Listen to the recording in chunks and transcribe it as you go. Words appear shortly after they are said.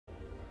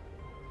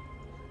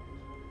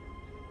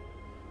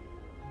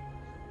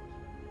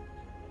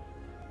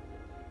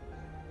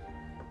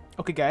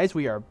Okay, guys,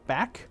 we are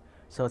back.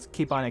 So let's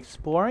keep on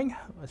exploring.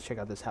 Let's check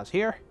out this house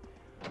here.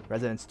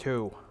 Residence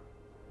 2.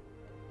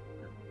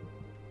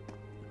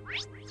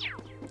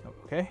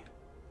 Okay.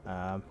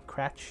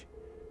 Cratch.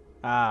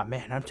 Ah,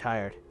 man, I'm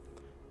tired.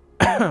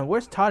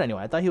 Where's Todd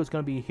anyway? I thought he was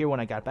going to be here when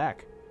I got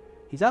back.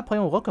 He's out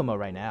playing with Locomo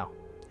right now.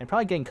 And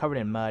probably getting covered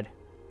in mud.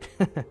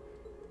 And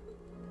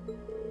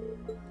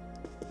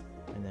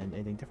then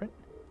anything different?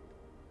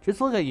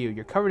 Just look at you.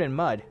 You're covered in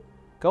mud.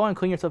 Go on and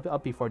clean yourself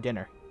up before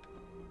dinner.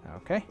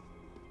 Okay.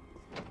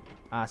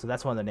 Ah, so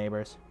that's one of the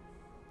neighbors.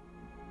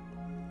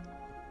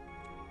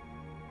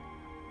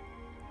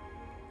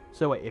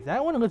 So wait, if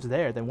that one lives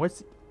there, then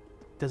where's...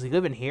 Does he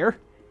live in here?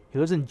 He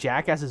lives in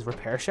Jackass's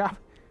repair shop?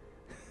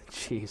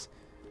 Jeez.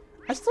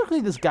 I still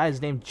think this guy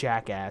is named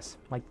Jackass.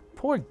 Like,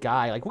 poor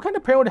guy. Like, what kind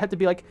of parent would have to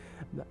be like,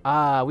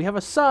 we have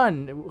a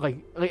son.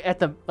 Like at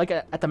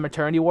the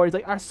maternity ward, he's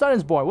like, our son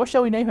is born. What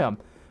shall we name him?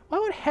 Why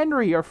would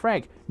Henry or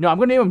Frank? No, I'm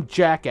gonna name him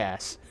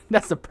Jackass.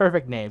 That's the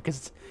perfect name,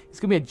 because he's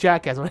gonna be a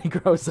jackass when he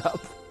grows up.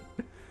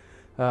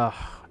 Out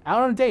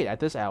on a date at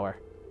this hour.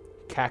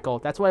 Cackle.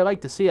 That's what I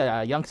like to see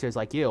youngsters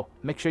like you.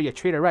 Make sure you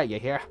treat her right, you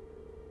hear?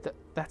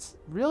 That's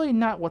really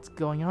not what's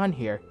going on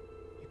here.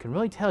 You can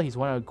really tell he's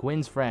one of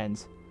Gwen's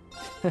friends.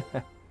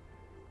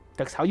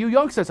 That's how you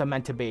youngsters are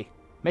meant to be.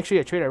 Make sure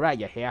you treat her right,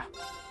 you hear?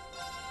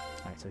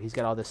 Alright, so he's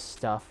got all this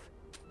stuff.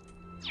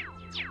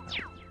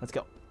 Let's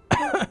go.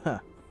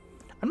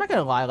 I'm not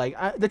gonna lie, like,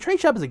 the trade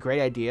shop is a great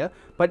idea,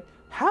 but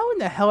how in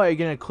the hell are you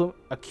gonna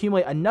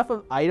accumulate enough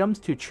of items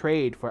to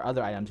trade for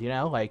other items, you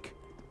know? Like,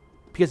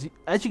 because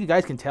as you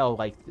guys can tell,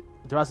 like,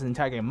 throughout the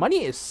entire game,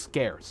 money is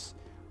scarce.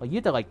 Like, you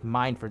have to, like,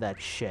 mine for that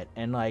shit.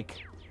 And, like,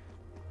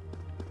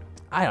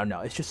 I don't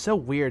know. It's just so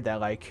weird that,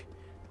 like,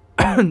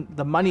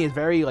 the money is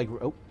very, like,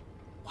 oh.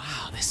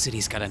 Wow, this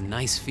city's got a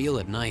nice feel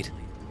at night.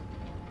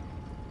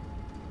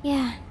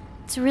 Yeah,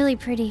 it's really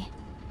pretty.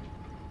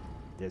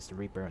 There's the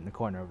Reaper in the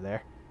corner over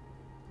there.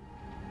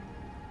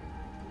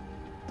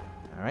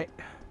 Alright.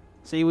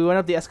 See, we went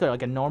up the escalator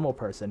like a normal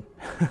person.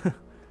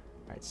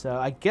 Alright, so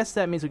I guess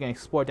that means we can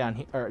explore down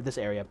here, or this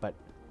area, but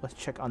let's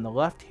check on the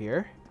left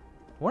here.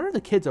 What are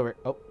the kids over...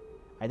 Oh,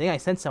 I think I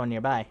sensed someone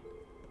nearby.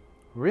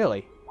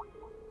 Really?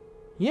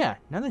 Yeah,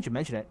 now that you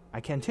mention it, I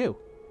can too.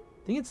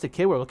 Think it's the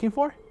kid we're looking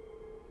for?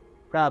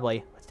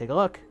 Probably. Let's take a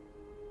look.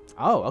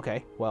 Oh,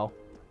 okay. Well,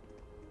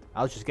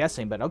 I was just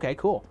guessing, but okay,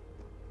 cool.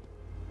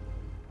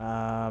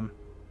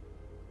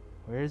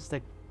 Where's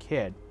the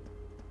kid?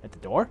 At the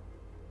door?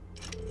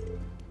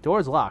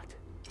 Door's locked.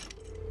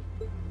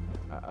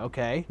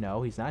 Okay,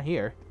 no, he's not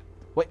here.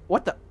 Wait,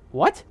 what the...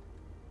 What?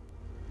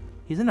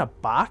 He's in a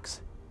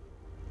box?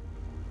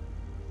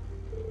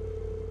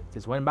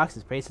 This one box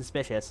is pretty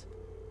suspicious.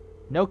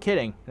 No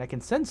kidding, and I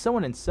can send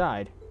someone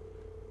inside.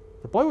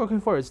 The boy we're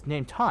looking for is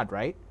named Todd,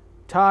 right?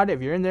 Todd,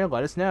 if you're in there,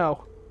 let us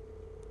know.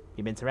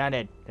 You've been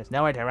surrounded. There's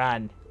nowhere to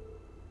run.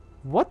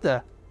 What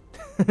the...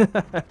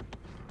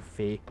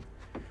 Fee.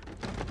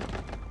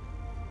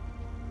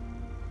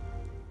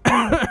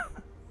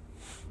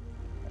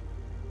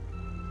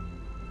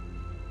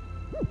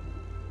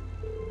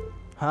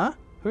 Huh?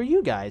 Who are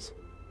you guys?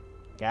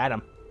 Got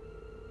him.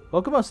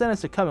 Locomo sent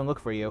us to come and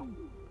look for you.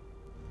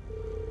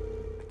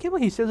 I can't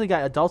believe he seriously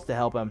got adults to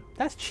help him.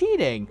 That's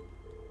cheating.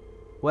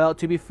 Well,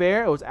 to be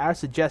fair, it was our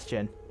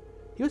suggestion.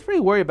 He was pretty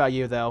worried about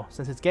you, though,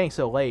 since it's getting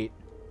so late.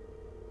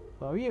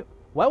 What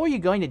were you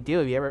going to do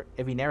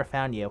if he never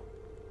found you?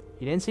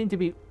 You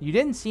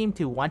didn't seem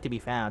to want to be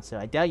found, so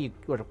I doubt you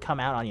would have come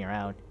out on your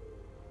own.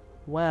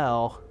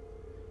 Well,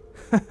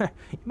 you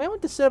might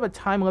want to set up a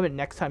time limit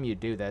next time you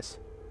do this.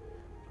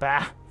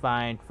 Bah,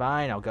 fine,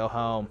 I'll go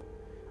home.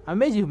 I'm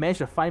amazed you managed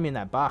to find me in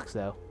that box,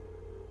 though.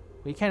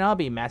 We can't all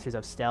be masters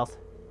of stealth.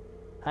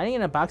 Hiding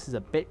in a box is a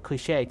bit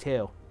cliche,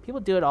 too. People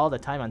do it all the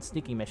time on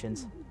sneaking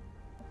missions.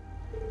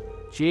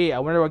 Gee, I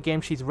wonder what game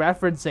she's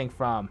referencing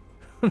from.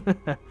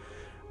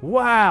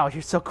 Wow,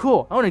 you're so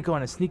cool. I want to go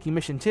on a sneaking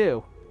mission,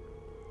 too.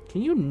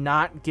 Can you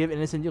not give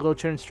innocent little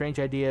children strange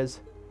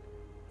ideas?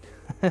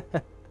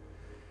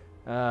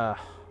 Metal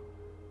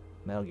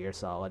Gear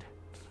Solid.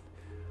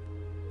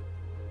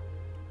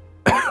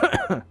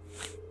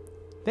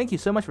 Thank you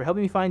so much for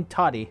helping me find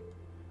Toddy.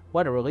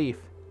 What a relief.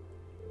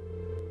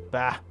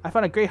 Bah, I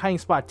found a great hiding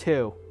spot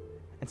too.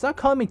 And stop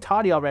calling me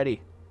Toddy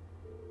already.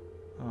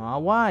 Aw,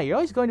 why? You're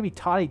always going to be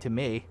Toddy to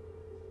me.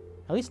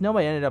 At least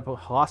nobody ended up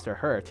lost or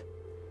hurt.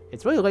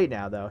 It's really late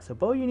now though, so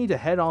both of you need to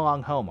head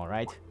along home,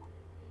 alright?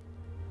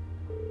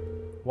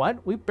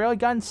 What? We've barely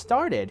gotten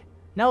started.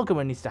 Now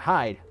Locomo needs to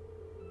hide.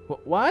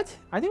 What?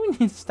 I think we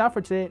need to stop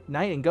for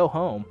tonight and go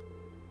home.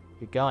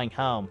 You're going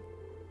home.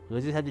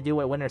 Losers have to do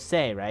what winners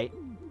say, right?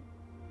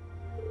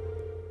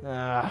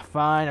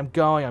 Fine, I'm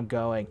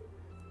going.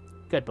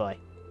 Good boy.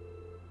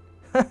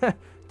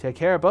 Take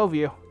care of both of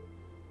you.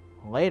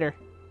 Later.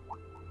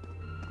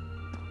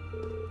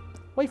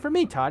 Wait for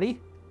me,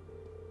 Toddy.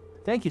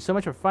 Thank you so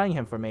much for finding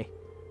him for me.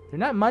 They're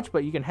not much,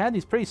 but you can have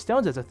these pretty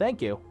stones as a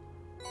thank you.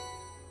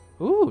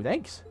 Ooh,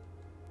 thanks.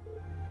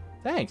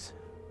 Thanks.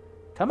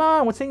 Come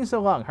on, what's taking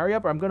so long? Hurry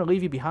up or I'm going to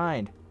leave you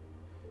behind.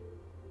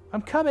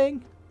 I'm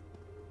coming.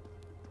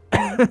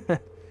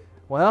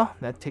 Well,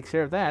 that takes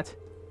care of that.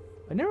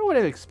 I never would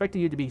have expected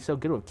you to be so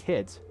good with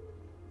kids.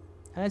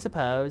 I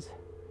suppose.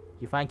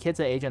 You find kids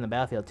that age on the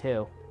battlefield,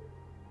 too.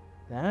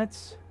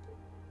 That's...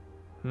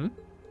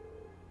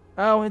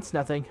 Oh, it's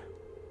nothing.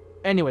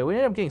 Anyway, we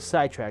ended up getting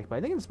sidetracked, but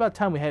I think it's about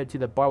time we headed to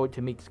the bar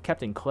to meet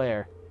Captain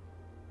Claire.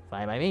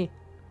 Fine by me.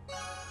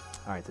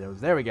 Alright, so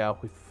there we go.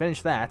 We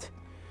finished that.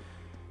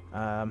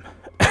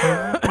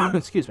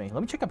 Excuse me.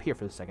 Let me check up here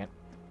for a second.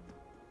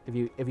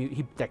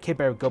 That kid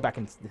better go back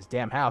in this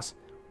damn house.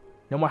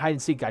 No more hide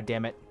and seek,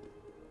 goddammit.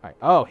 Alright.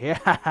 Oh, yeah.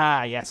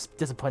 Haha. Yes.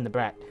 Discipline the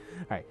brat.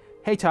 Alright.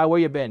 Hey, Todd, where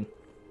you been?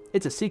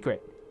 It's a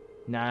secret.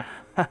 Nah.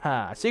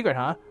 Haha. A secret,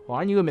 huh? Well,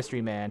 aren't you a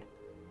mystery man?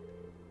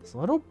 This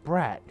little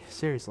brat.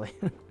 Seriously.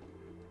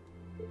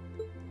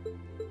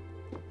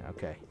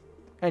 Okay.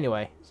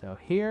 Anyway, so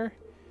here.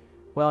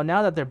 Well,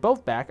 now that they're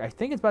both back, I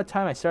think it's about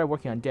time I started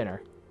working on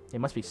dinner. They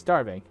must be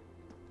starving.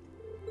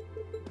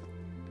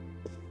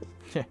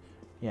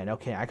 Yeah, no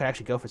kidding. I could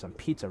actually go for some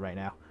pizza right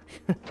now.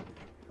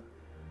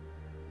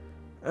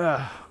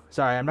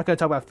 Sorry, I'm not going to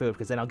talk about food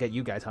because then I'll get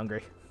you guys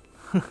hungry.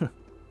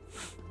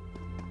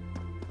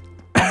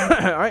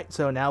 Alright,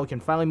 so now we can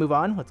finally move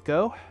on. Let's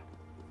go.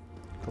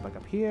 Go back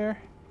up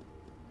here.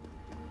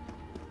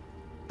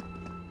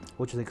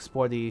 We'll just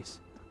explore these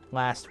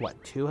last,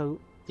 what,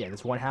 two? Yeah,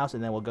 this one house,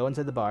 and then we'll go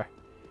into the bar.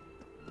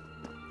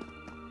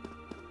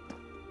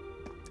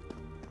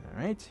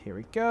 Alright, here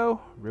we go.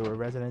 Roer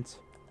residence.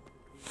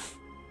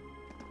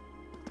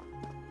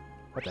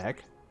 What the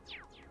heck?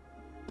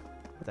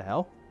 What the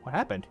hell? What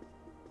happened?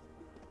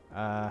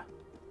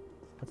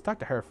 Let's talk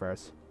to her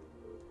first.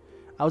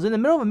 I was in the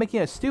middle of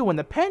making a stew when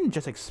the pen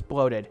just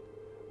exploded.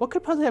 What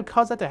could possibly have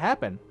caused that to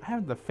happen? I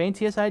have the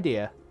faintest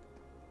idea.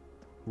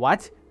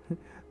 What?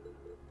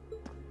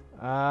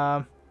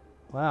 Well,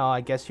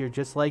 I guess you're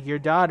just like your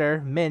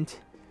daughter, Mint.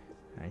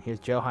 Alright,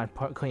 here's Johan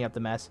cleaning up the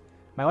mess.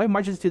 My wife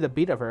marches to the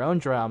beat of her own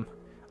drum.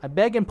 I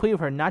beg and plead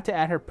with her not to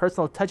add her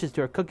personal touches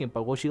to her cooking,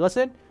 but will she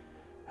listen?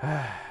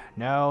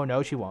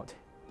 No, she won't.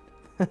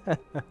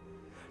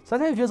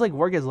 Sometimes it feels like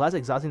work is less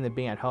exhausting than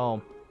being at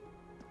home.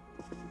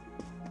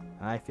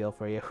 I feel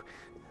for you.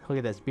 Look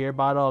at this. Beer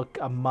bottle,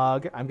 a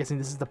mug. I'm guessing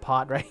this is the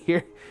pot right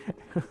here.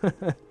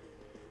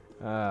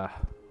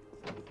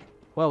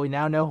 Well, we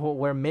now know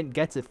where Mint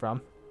gets it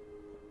from.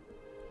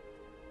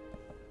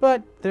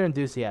 But they're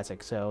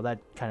enthusiastic, so that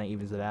kind of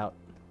evens it out.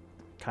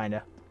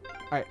 Kinda.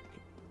 Alright.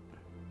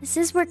 This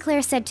is where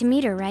Claire said to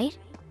meet her, right?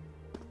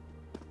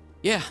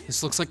 Yeah,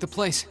 this looks like the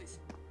place.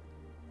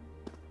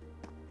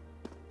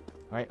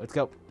 Alright, let's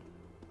go.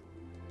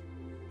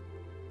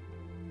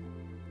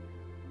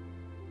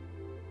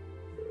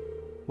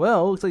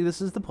 Well, looks like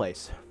this is the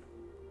place.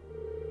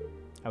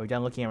 Are we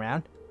done looking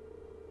around?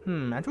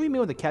 After we meet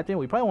with the captain,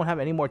 we probably won't have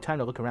any more time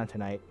to look around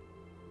tonight.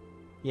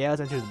 Yeah,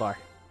 let's enter the bar.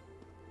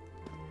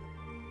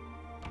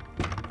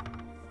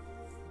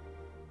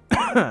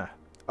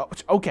 Oh,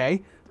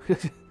 okay.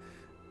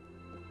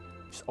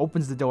 Just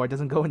opens the door,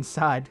 doesn't go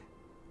inside.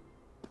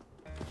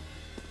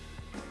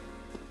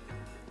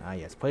 Ah,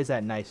 yes, plays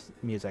that nice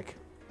music.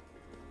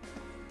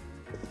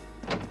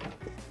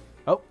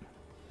 Oh,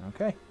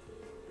 okay.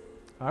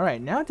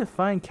 Alright, now to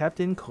find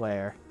Captain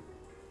Claire.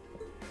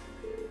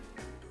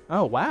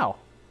 Oh, wow.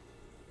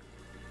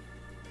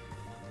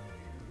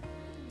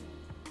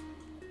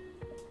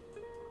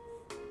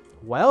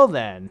 Well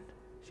then,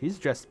 she's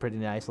dressed pretty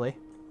nicely.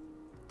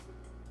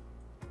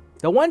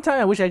 The one time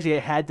I wish I actually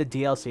had the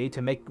DLC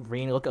to make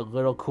Reen look a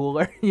little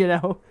cooler, you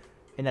know,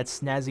 in that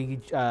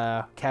snazzy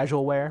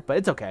casual wear, but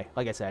it's okay.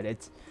 Like I said,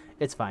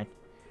 it's fine.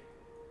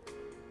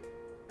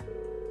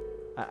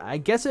 I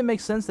guess it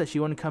makes sense that she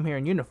wouldn't come here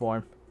in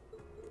uniform.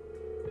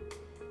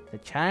 The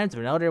charms of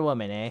an older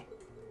woman, eh?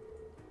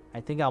 I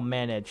think I'll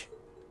manage.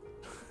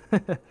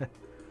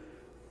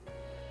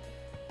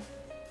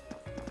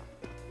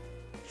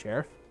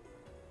 Sheriff?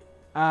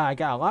 I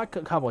got a lot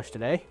accomplished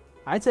today.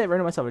 I'd say I've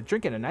earned myself a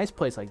drink in a nice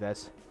place like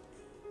this.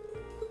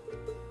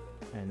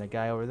 And the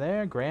guy over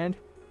there, Grand.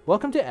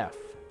 Welcome to F.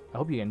 I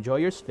hope you enjoy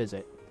your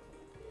visit.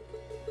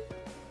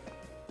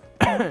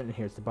 And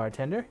here's the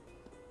bartender.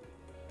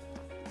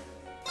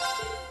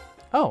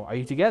 Oh, are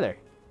you together?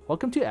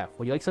 Welcome to F.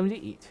 Would you like something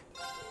to eat?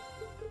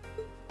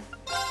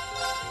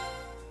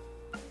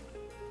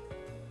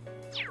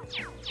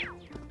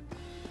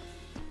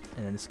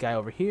 And then this guy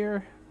over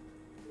here.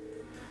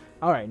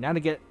 All right, now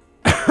to get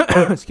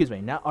excuse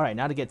me. Now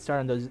to get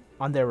started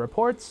on their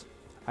reports.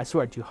 I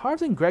swear, do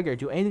Harves and Gregor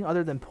do anything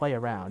other than play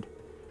around?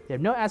 They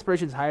have no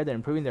aspirations higher than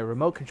improving their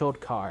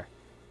remote-controlled car.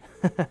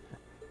 All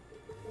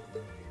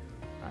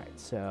right,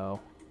 so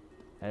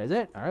that is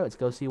it. All right, let's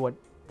go see what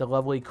the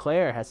lovely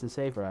Claire has to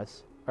say for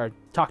us, or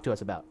talk to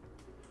us about.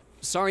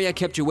 Sorry I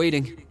kept you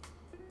waiting.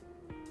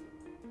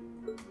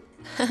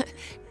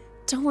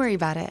 Don't worry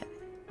about it.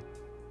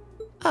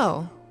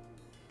 Oh.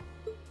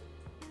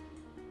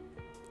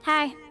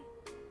 Hi.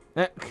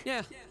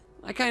 Yeah,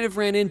 I kind of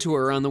ran into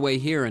her on the way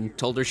here and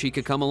told her she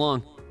could come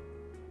along.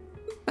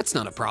 That's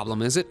not a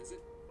problem, is it?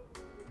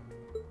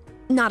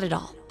 Not at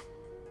all.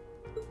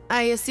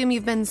 I assume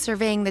you've been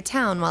surveying the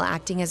town while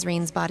acting as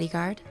Rain's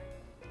bodyguard?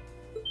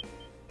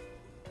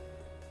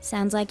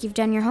 Sounds like you've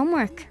done your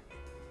homework.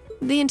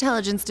 The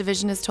intelligence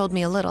division has told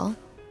me a little.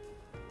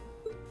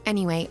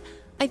 Anyway,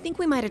 I think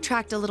we might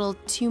attract a little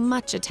too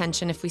much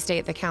attention if we stay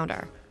at the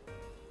counter.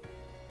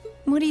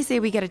 What do you say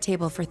we get a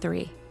table for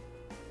 3?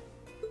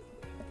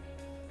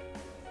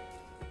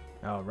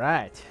 All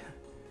right.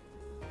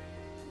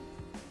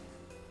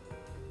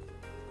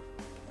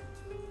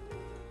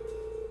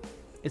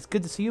 It's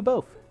good to see you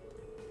both.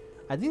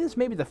 I think this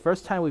may be the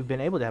first time we've been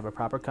able to have a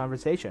proper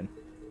conversation.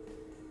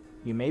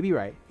 You may be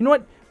right. You know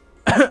what?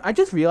 I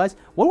just realized,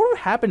 what would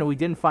have happened if we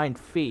didn't find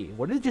Fee?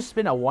 Would it have just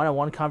been a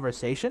one-on-one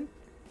conversation?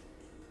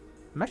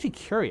 I'm actually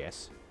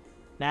curious.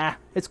 Nah,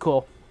 it's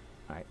cool.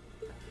 Alright.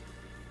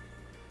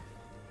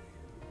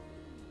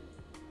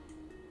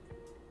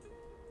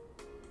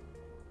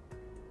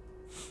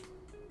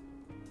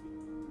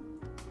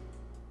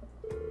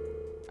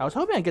 I was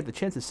hoping I'd get the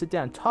chance to sit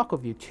down and talk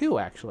with you too,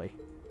 actually.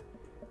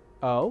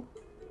 Oh?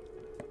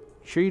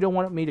 Sure you don't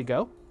want me to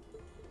go?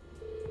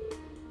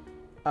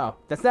 Oh,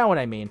 that's not what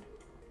I mean.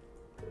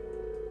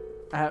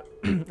 I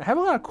have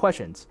a lot of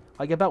questions,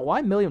 like about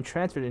why Milliam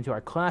transferred into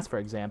our class, for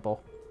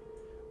example.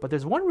 But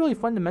there's one really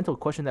fundamental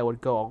question that would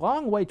go a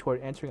long way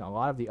toward answering a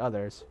lot of the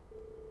others.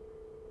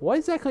 What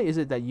exactly is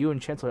it that you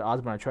and Chancellor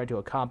Osborne are trying to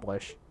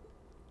accomplish?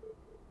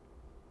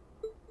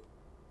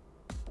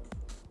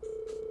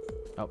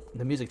 Oh,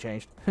 the music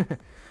changed.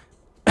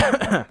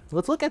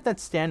 Let's look at that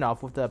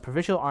standoff with the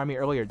Provincial Army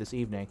earlier this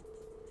evening.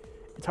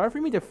 It's hard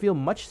for me to feel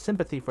much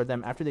sympathy for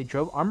them after they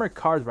drove armored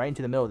cars right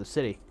into the middle of the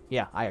city.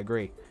 Yeah, I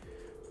agree.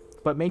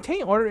 But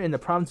maintaining order in the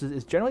provinces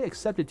is generally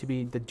accepted to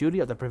be the duty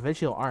of the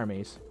provincial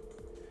armies.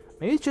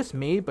 Maybe it's just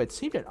me, but it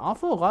seemed an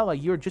awful lot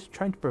like you were just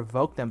trying to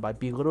provoke them by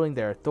belittling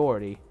their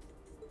authority.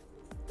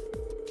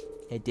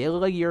 It did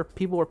look like your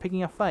people were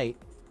picking a fight.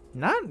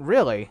 Not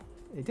really.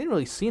 It didn't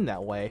really seem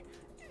that way.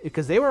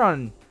 Because they were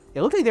on...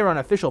 It looked like they were on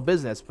official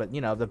business, but,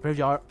 you know, the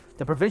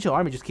provincial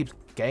army just keeps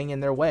getting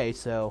in their way,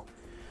 so...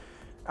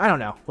 I don't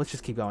know. Let's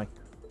just keep going.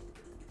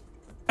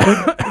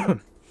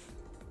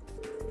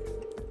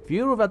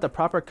 Viewed without the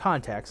proper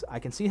context, I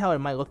can see how it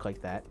might look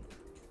like that.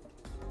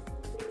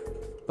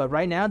 But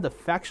right now, the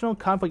factional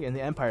conflict in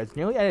the Empire is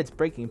nearly at its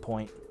breaking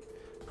point.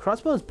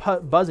 Crossbow is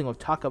buzzing with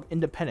talk of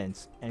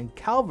independence, and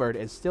Calvert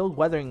is still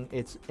weathering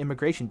its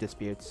immigration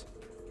disputes.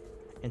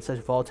 In such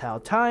volatile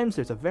times,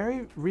 there's a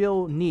very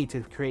real need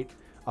to create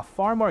a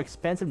far more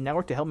expansive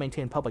network to help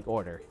maintain public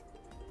order.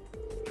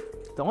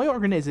 The only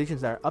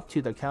organizations that are up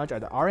to the challenge are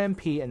the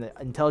RMP and the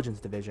Intelligence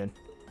Division.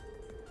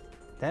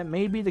 That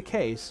may be the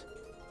case.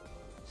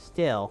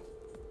 Still,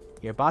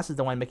 your boss is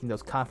the one making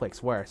those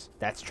conflicts worse.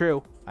 That's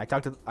true. I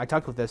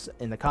talked with this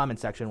in the comment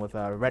section with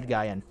Red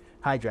Guy and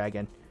High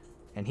Dragon,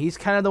 and he's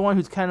kind of the one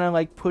who's kind of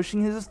like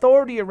pushing his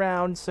authority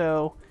around.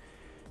 So,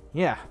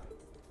 yeah,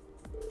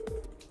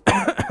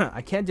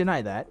 I can't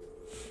deny that.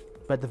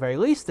 But at the very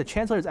least, the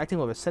Chancellor is acting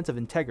with a sense of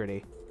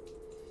integrity.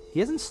 He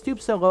hasn't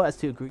stooped so low as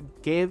to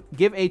give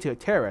aid to a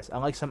terrorist,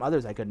 unlike some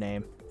others I could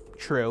name.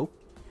 True.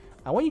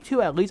 I want you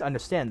to at least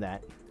understand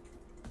that.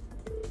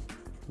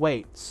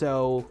 Wait,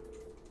 so...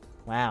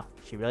 Wow,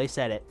 she really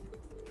said it.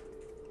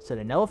 So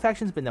the Noah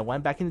faction's been the one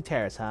backing the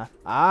terrorists, huh?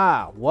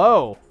 Ah,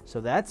 whoa.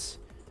 So that's...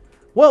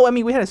 Well, I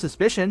mean, we had a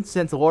suspicion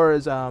since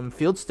Laura's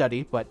field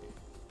study, but...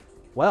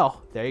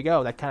 Well, there you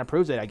go. That kind of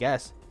proves it, I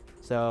guess.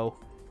 So...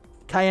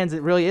 Cayenne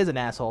really is an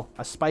asshole.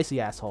 A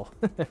spicy asshole.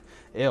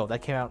 Ew,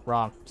 that came out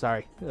wrong.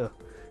 Sorry.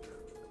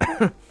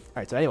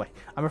 Alright, so anyway.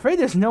 I'm afraid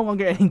there's no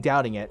longer any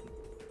doubting it.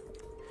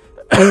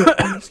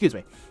 Excuse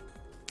me.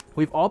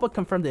 We've all but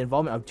confirmed the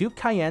involvement of Duke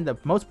Cayenne, the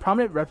most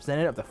prominent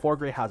representative of the four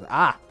great houses.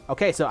 Ah,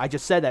 okay, so I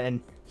just said that, and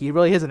he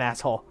really is an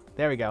asshole.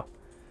 There we go.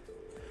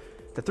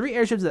 The 3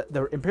 airships that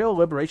the Imperial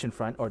Liberation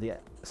Front, or the,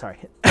 sorry,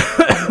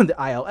 the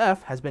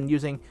ILF, has been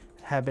using,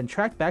 have been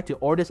tracked back to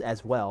Ordis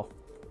as well.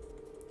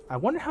 I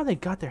wonder how they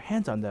got their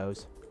hands on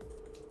those.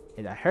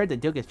 And I heard the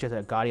Duke is just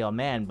a gaudy old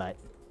man, but...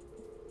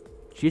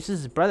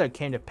 Jesus' brother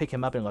came to pick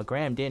him up in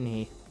Legram, didn't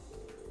he?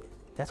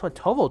 That's what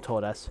Toval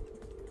told us.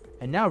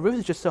 And now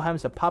Rufus just so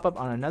happens to pop up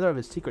on another of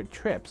his secret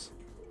trips.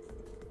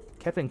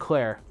 Captain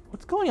Claire,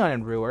 what's going on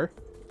in Roer?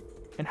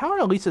 And how are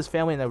Elisa's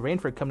family and the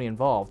Reinford Company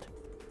involved?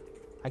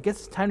 I guess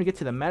it's time to get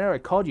to the matter I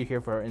called you here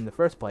for in the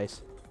first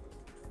place.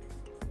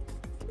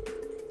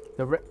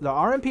 The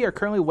RMP are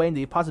currently weighing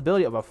the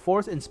possibility of a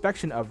forced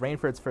inspection of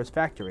Rainford's first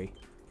factory.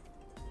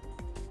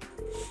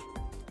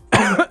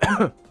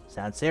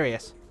 Sounds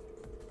serious.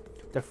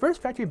 The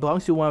first factory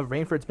belongs to one of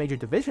Rainford's major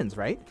divisions,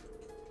 right?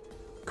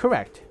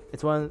 Correct.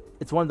 It's one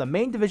of the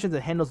main divisions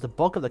that handles the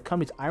bulk of the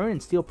company's iron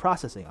and steel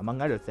processing,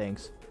 among other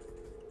things.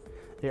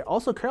 They're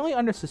also currently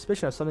under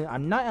suspicion of something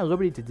I'm not at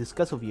liberty to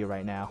discuss with you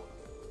right now.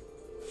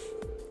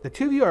 The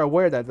two of you are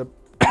aware that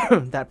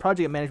that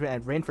project management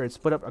at Rainford is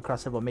split up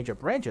across several major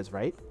branches,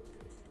 right?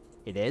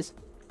 It is.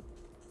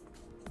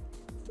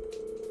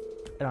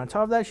 And on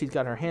top of that, she's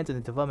got her hands in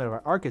the development of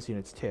our Arcus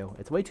units too.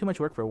 It's way too much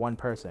work for one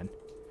person.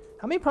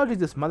 How many projects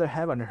does Mother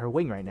have under her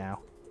wing right now?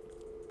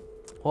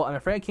 Well, I'm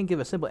afraid I can't give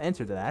a simple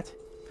answer to that.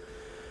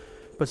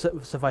 But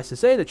suffice to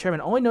say, the chairman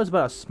only knows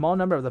about a small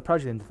number of the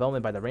projects in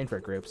development by the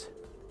Reinford groups.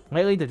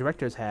 Lately, the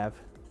directors have...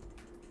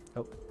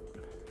 Oh,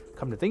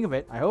 come to think of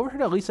it, I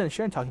overheard Elisa and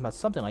Sharon talking about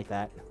something like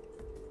that.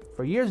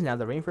 For years now,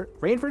 the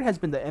Reinford has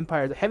been the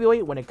Empire's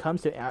heavyweight when it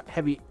comes to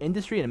heavy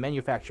industry and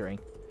manufacturing.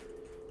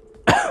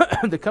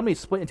 The company is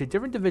split into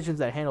different divisions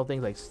that handle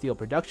things like steel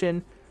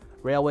production,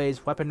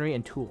 railways, weaponry,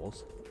 and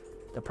tools.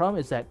 The problem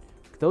is that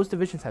those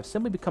divisions have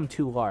simply become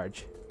too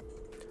large.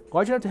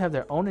 Large enough to have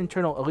their own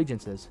internal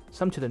allegiances,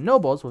 some to the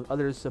nobles, with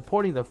others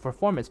supporting the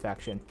performance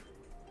faction.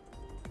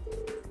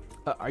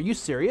 Are you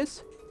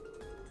serious?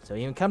 So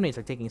even companies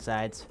are taking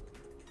sides.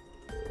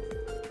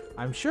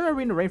 I'm sure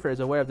Irina Reinford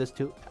is aware of this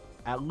to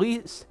at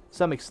least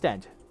some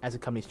extent, as the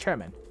company's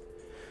chairman.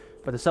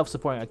 But the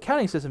self-supporting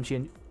accounting system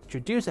she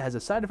introduced has a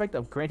side effect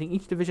of granting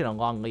each division a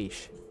long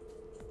leash.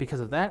 Because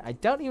of that, I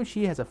doubt even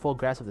she has a full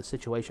grasp of the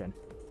situation.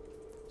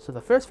 So the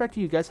first factor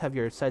you guys have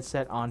your sights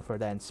set on for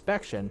that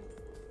inspection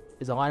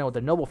is aligning with the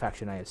noble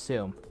faction, I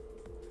assume.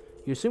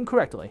 You assume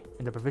correctly,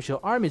 and the provincial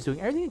army is doing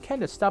everything it can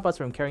to stop us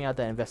from carrying out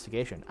that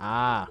investigation.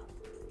 Ah,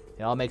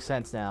 it all makes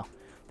sense now.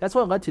 That's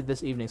what led to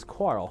this evening's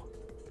quarrel.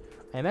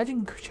 I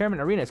imagine Chairman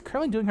Arena is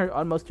currently doing her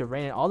utmost to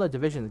rein in all the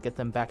divisions and get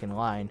them back in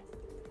line.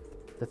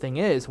 The thing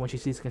is, when she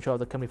seized control of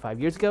the company 5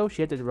 years ago,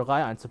 she had to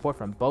rely on support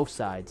from both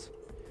sides.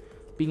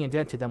 Being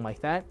indebted to them like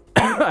that,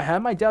 I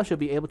have my doubts she'll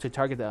be able to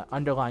target the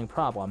underlying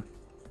problem.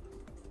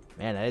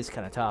 Man, that is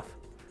kind of tough.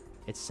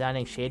 It's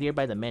sounding shadier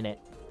by the minute.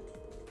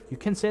 You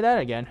can say that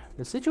again.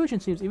 The situation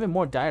seems even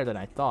more dire than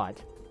I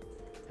thought.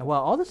 And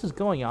while all this is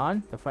going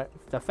on,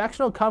 the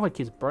factional conflict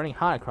keeps burning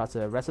hot across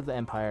the rest of the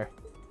Empire.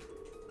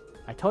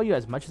 I told you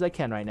as much as I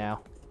can right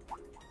now.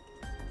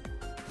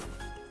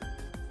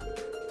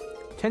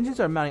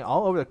 Tensions are mounting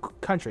all over the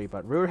country,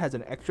 but Roer has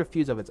an extra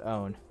fuse of its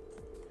own.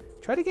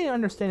 Try to get an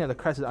understanding of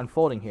the crisis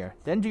unfolding here,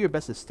 then do your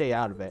best to stay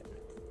out of it.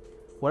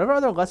 Whatever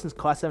other lessons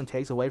Class 7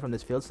 takes away from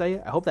this field study,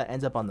 I hope that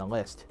ends up on the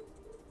list.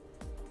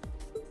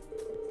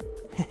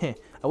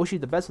 I wish you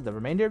the best with the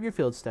remainder of your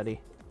field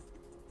study.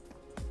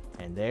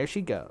 And there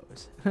she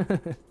goes.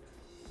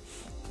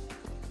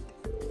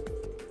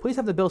 Please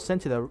have the bill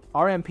sent to the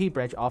RMP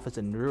branch office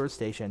in Roer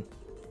Station.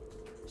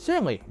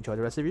 Certainly. Enjoy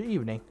the rest of your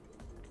evening.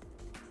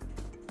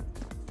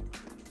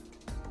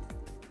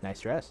 Nice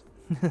dress.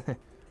 Alright,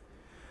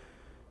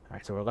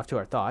 so we're left to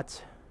our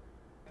thoughts.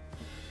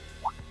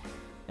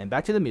 And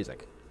back to the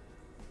music.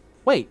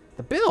 Wait,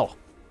 the bill!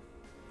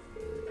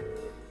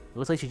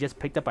 Looks like she just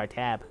picked up our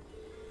tab.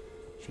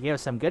 She gave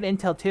us some good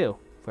intel too,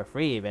 for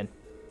free even.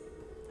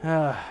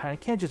 I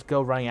can't just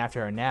go running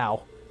after her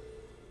now.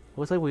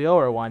 Looks like we owe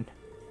her one.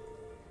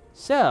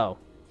 So,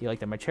 you like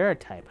the mature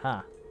type,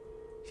 huh?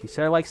 She's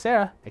sort of like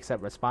Sarah,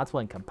 except responsible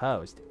and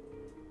composed.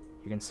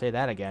 You can say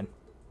that again.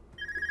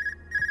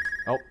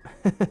 Oh.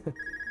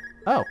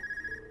 Oh.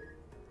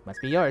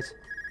 Must be yours.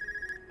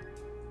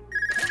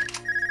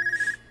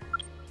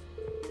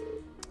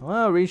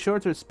 Hello, Reen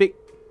Shorts or speak.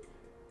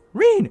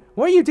 Reen,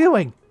 what are you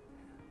doing?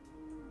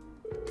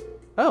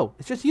 Oh,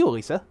 it's just you,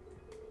 Elisa.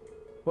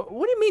 What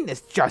do you mean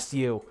it's just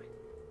you?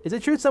 Is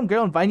it true some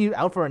girl invited you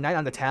out for a night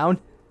on the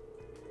town?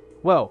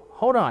 Whoa,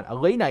 hold on, a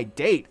late night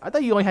date? I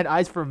thought you only had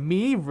eyes for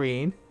me,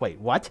 Reen. Wait,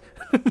 what?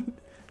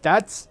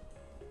 That's...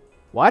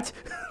 What?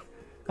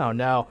 Oh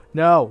no,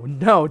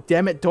 no,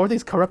 damn it,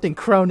 Dorothy's corrupting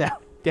Crow now.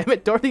 Damn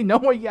it, Dorothy, no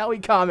more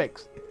yaoi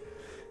comics.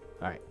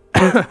 Alright.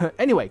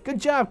 Anyway, good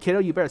job, kiddo.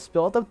 You better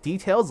spill out the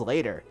details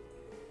later.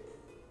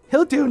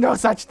 He'll do no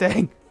such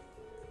thing.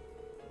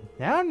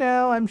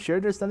 No, I'm sure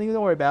there's nothing to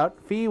worry about.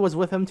 Fee was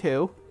with him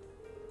too.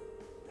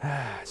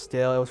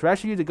 Still, it was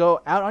rash of you to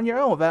go out on your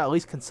own without at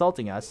least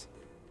consulting us.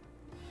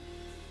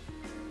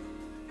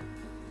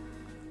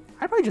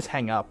 I'd probably just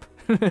hang up.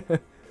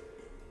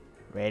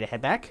 Ready to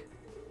head back?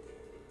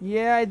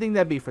 Yeah, I think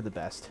that'd be for the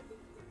best.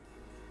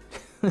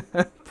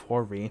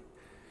 Poor Reen.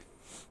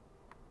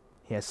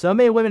 He has so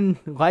many women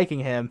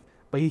liking him,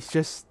 but he's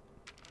just...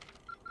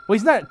 Well,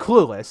 he's not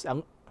clueless.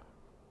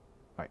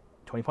 Alright,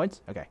 20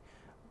 points? Okay.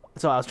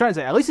 So I was trying to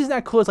say, at least he's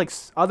not clueless like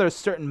other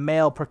certain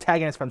male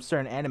protagonists from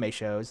certain anime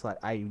shows that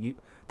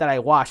I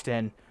watched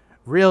and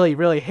really,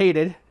 really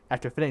hated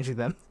after finishing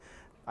them.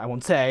 I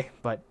won't say,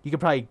 but you can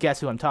probably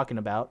guess who I'm talking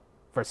about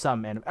for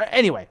some anime.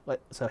 Anyway,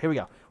 so here we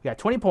go. We got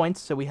 20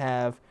 points, so we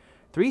have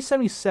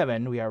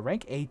 377. We are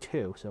rank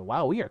A2, so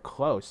wow, we are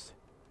close.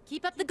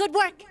 Keep up the good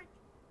work.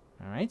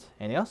 Alright,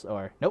 anything else?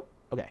 Or, nope,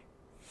 okay.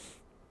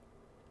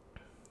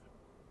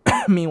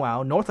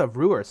 Meanwhile, north of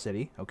Roer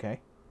City, okay.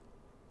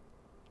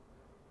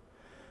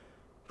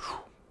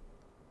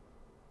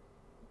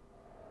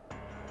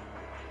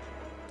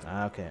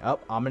 Okay, oh,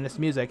 ominous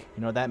music.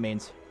 You know what that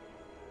means.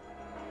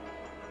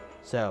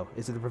 So,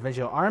 is it the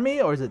provincial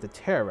army or is it the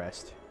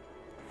terrorist?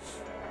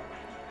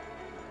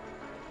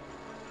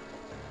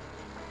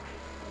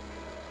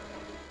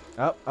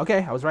 Oh,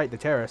 okay, I was right, the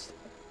terrorist.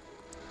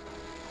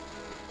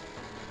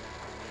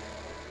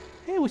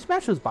 Hey, we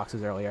smashed those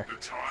boxes earlier. The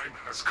time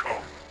has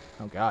come.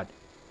 Oh god.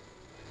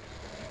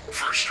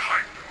 First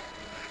Heimdall,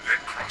 then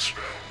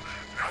Crossbow,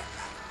 now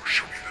Roer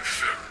shall be the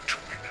third to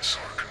witness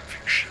our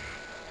conviction.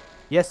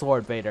 Yes,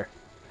 Lord Vader.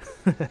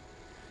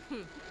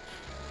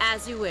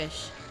 As you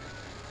wish.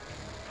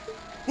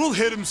 We'll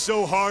hit him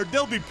so hard,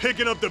 they'll be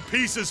picking up the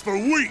pieces for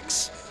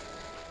weeks.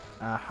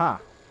 Uh-huh.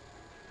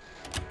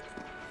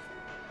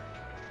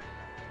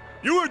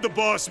 You heard the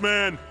boss,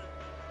 man.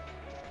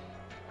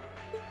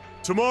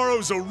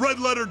 Tomorrow's a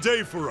red-letter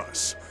day for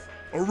us.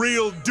 A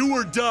real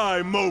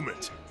do-or-die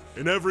moment,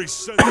 in every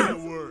sense of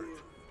the word.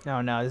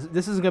 No,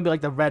 this isn't gonna be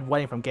like the Red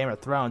Wedding from Game of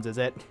Thrones, is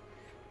it?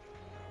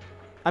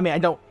 I mean, I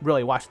don't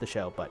really watch the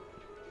show, but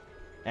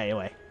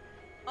anyway.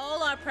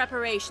 All our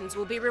preparations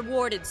will be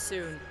rewarded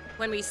soon,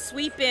 when we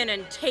sweep in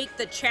and take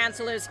the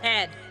Chancellor's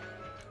head.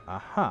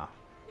 Uh-huh.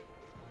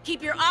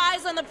 Keep your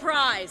eyes on the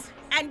prize,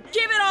 and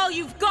give it all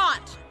you've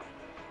got!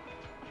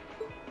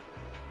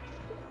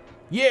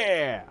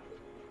 Yeah!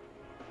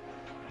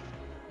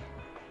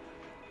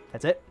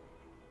 That's it?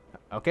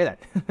 Okay,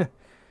 then.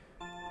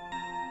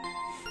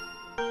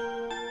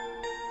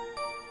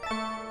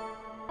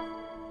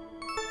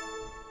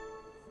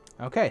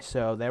 Okay,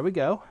 so there we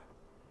go.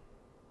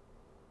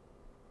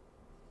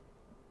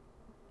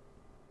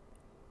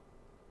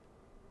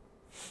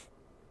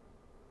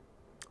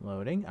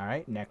 Loading.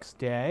 Alright, next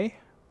day.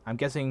 I'm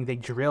guessing they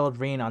drilled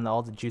Reen on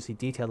all the juicy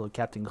details with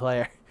Captain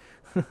Claire.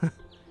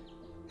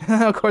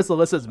 Of course,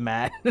 Alyssa's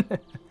mad.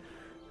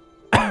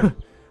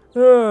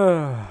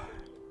 So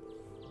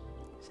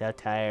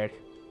tired.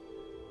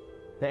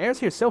 The air's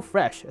here so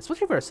fresh,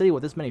 especially for a city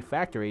with this many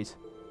factories.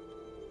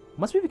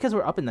 Must be because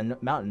we're up in the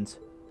mountains.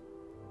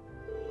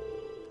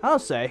 I'll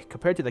say,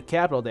 compared to the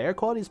capital, the air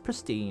quality is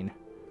pristine.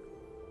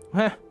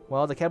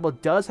 Well, the capital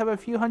does have a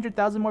few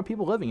 100,000 more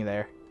people living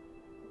there.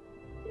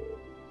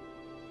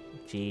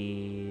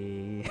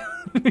 Gee.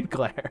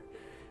 Claire.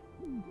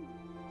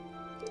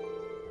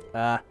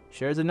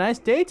 Sure is a nice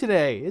day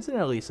today, isn't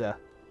it, Lisa?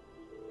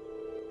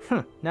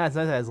 Not as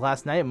nice as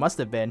last night it must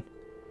have been.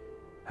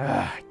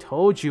 I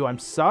told you, I'm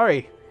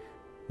sorry.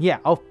 Yeah,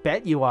 I'll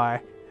bet you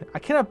are. I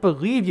cannot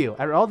believe you.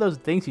 After all those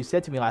things you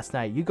said to me last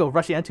night, you go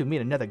rushing out to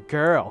meet another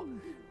girl.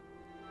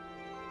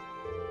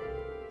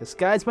 The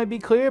skies might be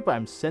clear, but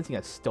I'm sensing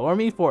a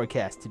stormy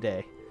forecast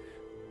today.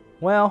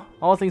 Well,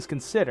 all things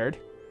considered,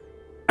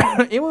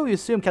 even when we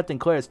assume Captain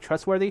Claire is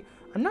trustworthy,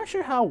 I'm not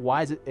sure how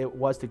wise it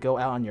was to go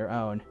out on your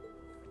own.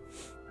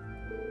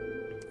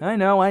 I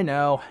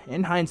know.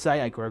 In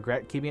hindsight, I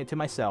regret keeping it to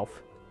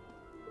myself.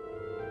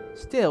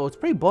 Still, it's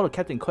pretty bold of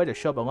Captain Claire to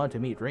show up alone to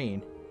meet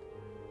Reen.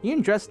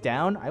 Even dressed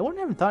down, I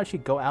wouldn't have thought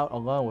she'd go out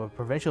alone with a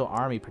provincial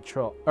army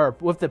patrol, or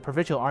with the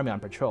provincial army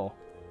on patrol.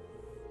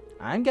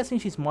 I'm guessing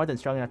she's more than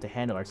strong enough to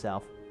handle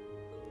herself.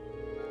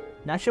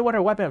 Not sure what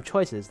her weapon of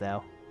choice is,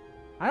 though.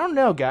 I don't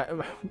know,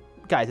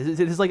 guys.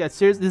 This is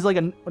like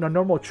a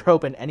normal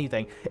trope in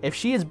anything. If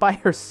she is by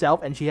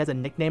herself and she has a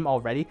nickname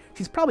already,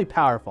 she's probably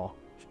powerful.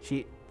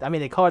 I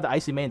mean, they call her the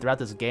Icy Maiden throughout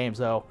this game,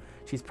 so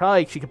she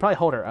could probably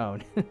hold her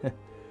own.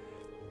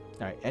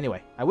 Alright,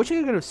 anyway. I wish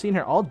I could have seen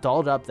her all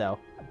dolled up, though.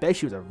 I bet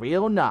she was a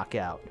real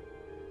knockout.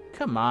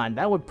 Come on,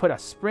 that would put a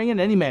spring in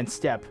any man's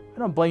step. I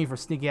don't blame you for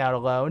sneaking out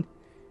alone.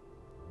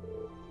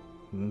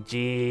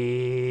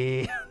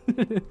 Gee.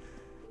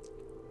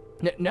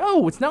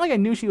 No, it's not like I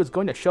knew she was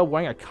going to show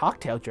wearing a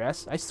cocktail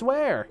dress. I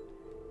swear.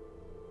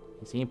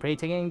 You seemed pretty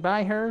taken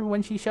by her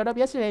when she showed up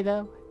yesterday,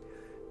 though.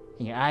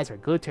 And your eyes were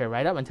glued to her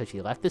right up until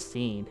she left the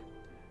scene.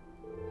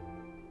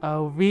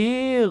 Oh,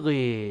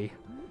 really?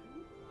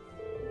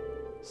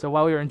 So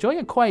while we were enjoying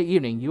a quiet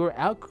evening, you were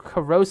out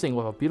carousing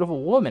with a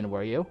beautiful woman,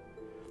 were you?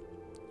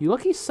 You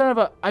lucky son of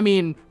a... I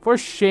mean, for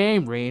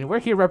shame, Reen. We're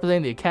here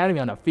representing the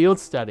Academy on a field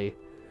study.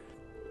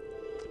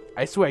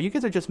 I swear, you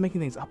guys are just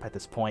making things up at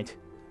this point.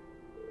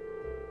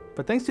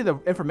 But thanks to the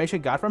information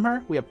I got from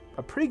her, we have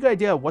a pretty good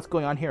idea of what's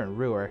going on here in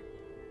Roer.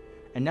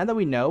 And now that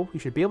we know, we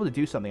should be able to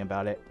do something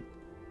about it.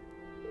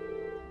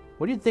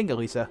 What do you think,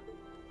 Elisa?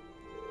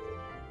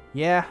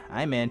 Yeah,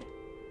 I'm in.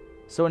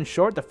 So in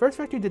short, the first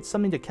factory did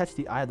something to catch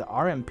the eye of the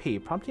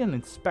RMP, prompting an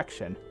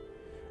inspection.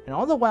 And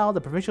all the while,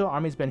 the provincial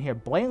army's been here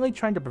blatantly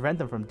trying to prevent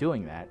them from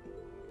doing that.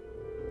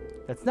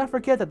 Let's not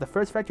forget that the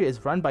first factory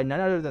is run by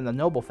none other than the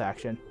Noble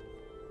faction.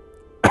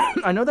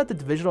 I know that the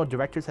divisional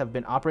directors have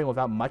been operating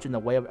without much in the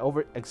way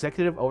of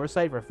executive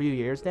oversight for a few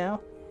years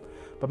now,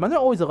 but Mother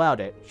always allowed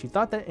it. She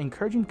thought that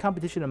encouraging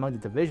competition among the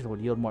divisions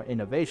would yield more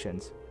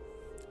innovations.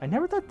 I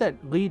never thought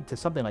that'd lead to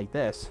something like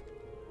this.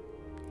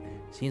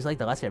 Seems like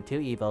the lesser of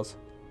two evils.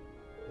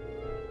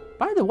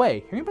 By the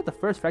way, hearing about the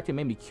first factory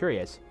made me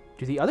curious.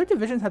 Do the other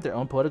divisions have their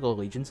own political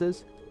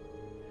allegiances?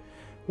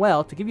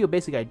 Well, to give you a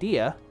basic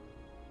idea...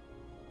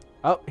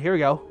 Oh, here we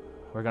go.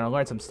 We're gonna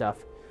learn some stuff.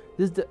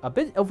 This is a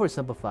bit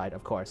oversimplified,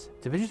 of course.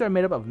 Divisions are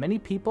made up of many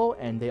people,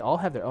 and they all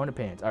have their own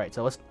opinions. Alright,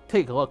 so let's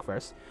take a look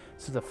first.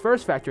 So the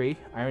first factory,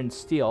 Iron and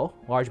Steel,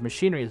 Large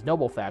Machinery is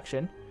Noble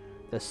faction.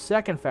 The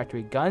second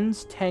factory,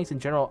 Guns, Tanks, and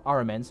General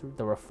Armaments,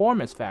 the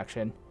Reformist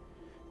faction.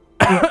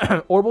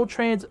 Orbital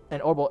Trains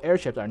and Orbital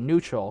Airships are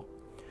neutral.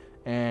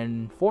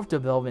 And fourth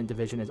development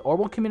division is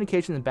Orbital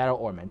Communications and Battle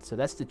Ordnance, so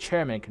that's the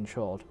chairman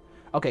controlled.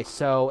 Okay,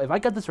 so if I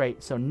got this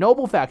right, so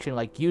Noble faction,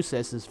 like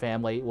Eustace's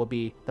family, will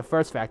be the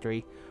first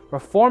factory.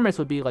 Reformist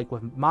would be like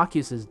with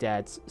Machius's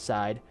dad's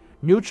side.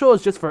 Neutral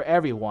is just for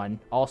everyone,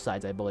 all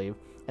sides, I believe.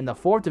 And the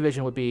 4th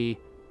division would be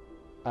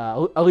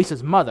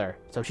Elisa's mother,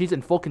 so she's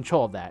in full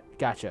control of that.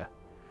 Gotcha.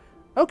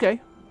 Okay,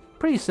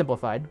 pretty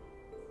simplified,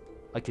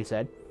 like you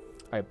said.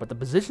 Alright, but the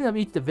position of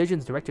each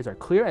division's directors are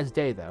clear as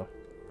day, though.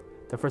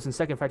 The 1st and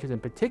 2nd factories in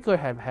particular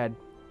have had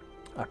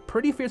a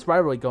pretty fierce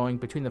rivalry going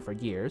between them for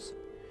years.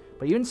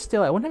 But even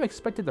still, I wouldn't have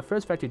expected the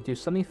 1st factory to do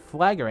something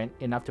flagrant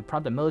enough to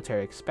prompt a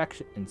military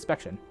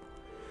inspection.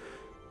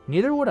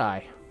 Neither would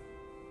I.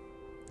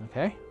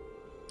 Okay.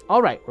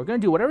 Alright, we're going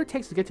to do whatever it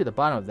takes to get to the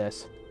bottom of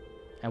this.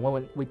 And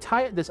when we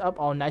tie this up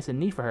all nice and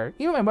neat for her,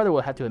 even my mother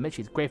will have to admit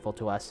she's grateful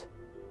to us.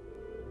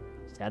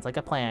 Sounds like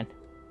a plan.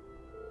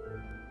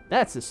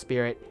 That's the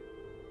spirit.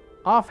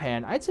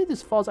 Offhand, I'd say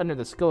this falls under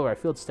the scope of our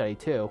field study,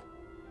 too.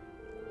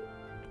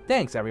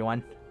 Thanks,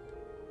 everyone.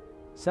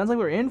 Sounds like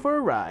we're in for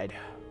a ride.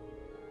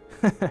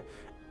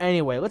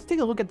 Anyway, let's take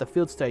a look at the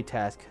field study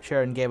task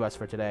Sharon gave us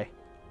for today.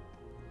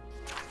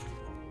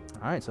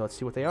 Alright, so let's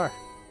see what they are.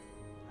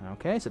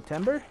 Okay,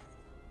 September.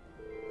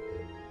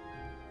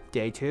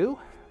 Day 2.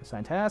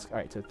 Assigned task.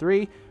 Alright, so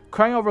 3.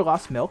 Crying over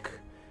lost milk.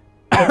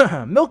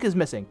 Milk is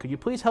missing. Could you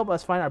please help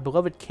us find our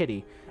beloved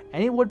kitty?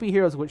 Any would-be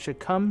heroes which should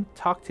come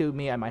talk to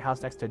me at my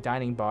house next to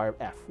dining bar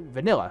F.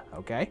 Vanilla,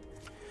 okay.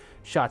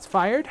 Shots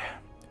fired.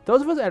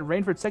 Those of us at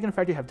Reinford's 2nd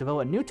Factory have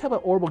developed a new type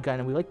of orbital gun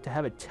and we'd like to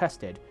have it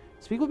tested.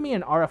 Speak with me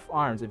in RF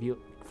Arms if you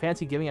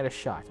fancy giving it a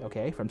shot,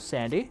 okay? From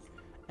Sandy.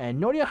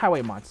 And Nordia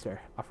Highway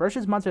Monster. A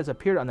ferocious monster has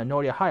appeared on the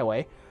Nordia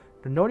Highway.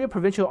 The Nordia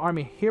Provincial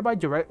Army hereby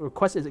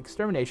requests its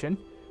extermination.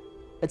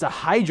 It's a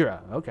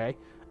Hydra, okay.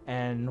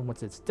 And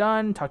once it's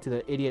done, talk to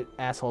the idiot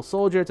asshole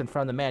soldiers in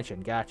front of the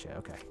mansion. Gotcha,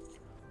 okay.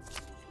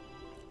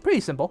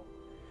 Pretty simple.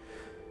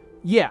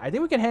 Yeah, I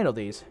think we can handle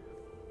these.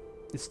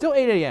 It's still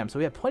 8 a.m., so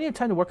we have plenty of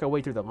time to work our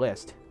way through the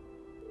list.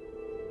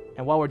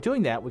 And while we're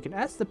doing that, we can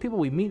ask the people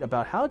we meet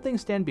about how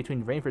things stand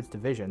between Rainford's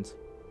divisions.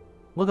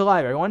 Look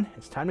alive, everyone.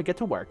 It's time to get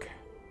to work.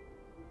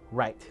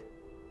 Right.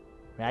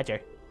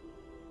 Roger.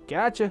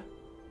 Gotcha.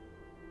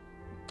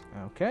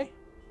 Okay.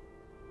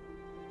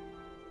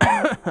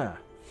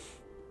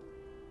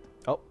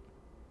 Oh.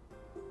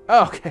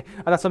 Oh, okay.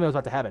 I thought something was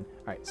about to happen.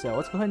 Alright, so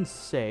let's go ahead and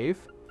save.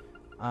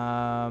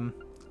 I'm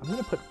going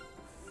to put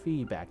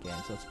feedback in.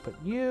 So let's put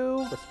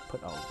you. Let's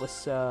put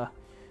Alyssa.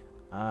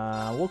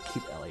 We'll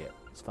keep Elliot.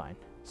 It's fine.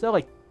 So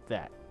like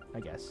that, I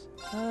guess.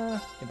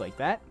 Maybe like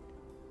that.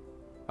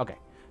 Okay.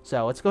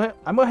 So let's go ahead.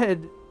 I'm going to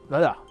go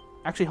ahead.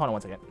 Actually, hold on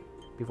one second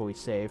before we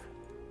save.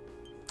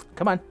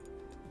 Come on.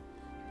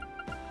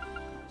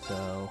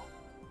 So.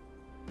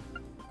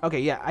 Okay,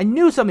 yeah. I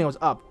knew something was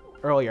up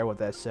earlier with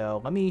this,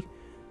 so let me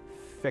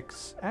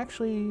fix.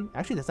 Actually,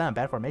 that's not a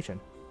bad formation.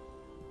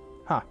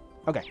 Huh.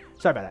 Okay.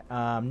 Sorry about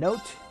that.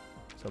 Note.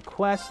 So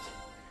quest.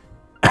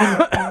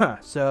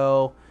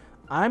 So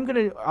I'm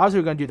gonna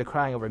obviously we're gonna do the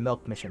crying over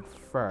milk mission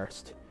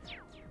first.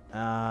 Is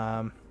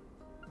there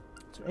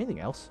anything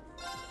else?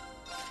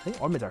 I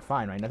think ornaments are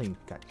fine, right? Nothing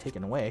got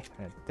taken away,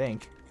 I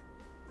think.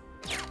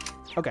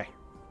 Okay.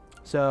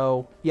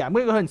 So yeah, I'm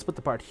gonna go ahead and split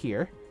the part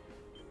here.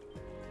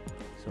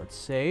 So let's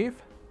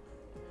save.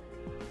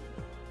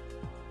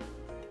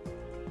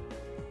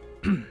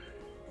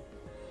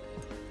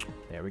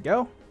 There we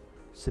go.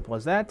 Simple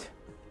as that.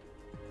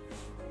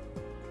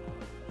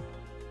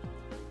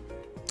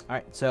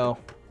 Alright, so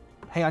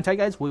hang on tight,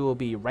 guys. We will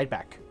be right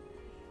back.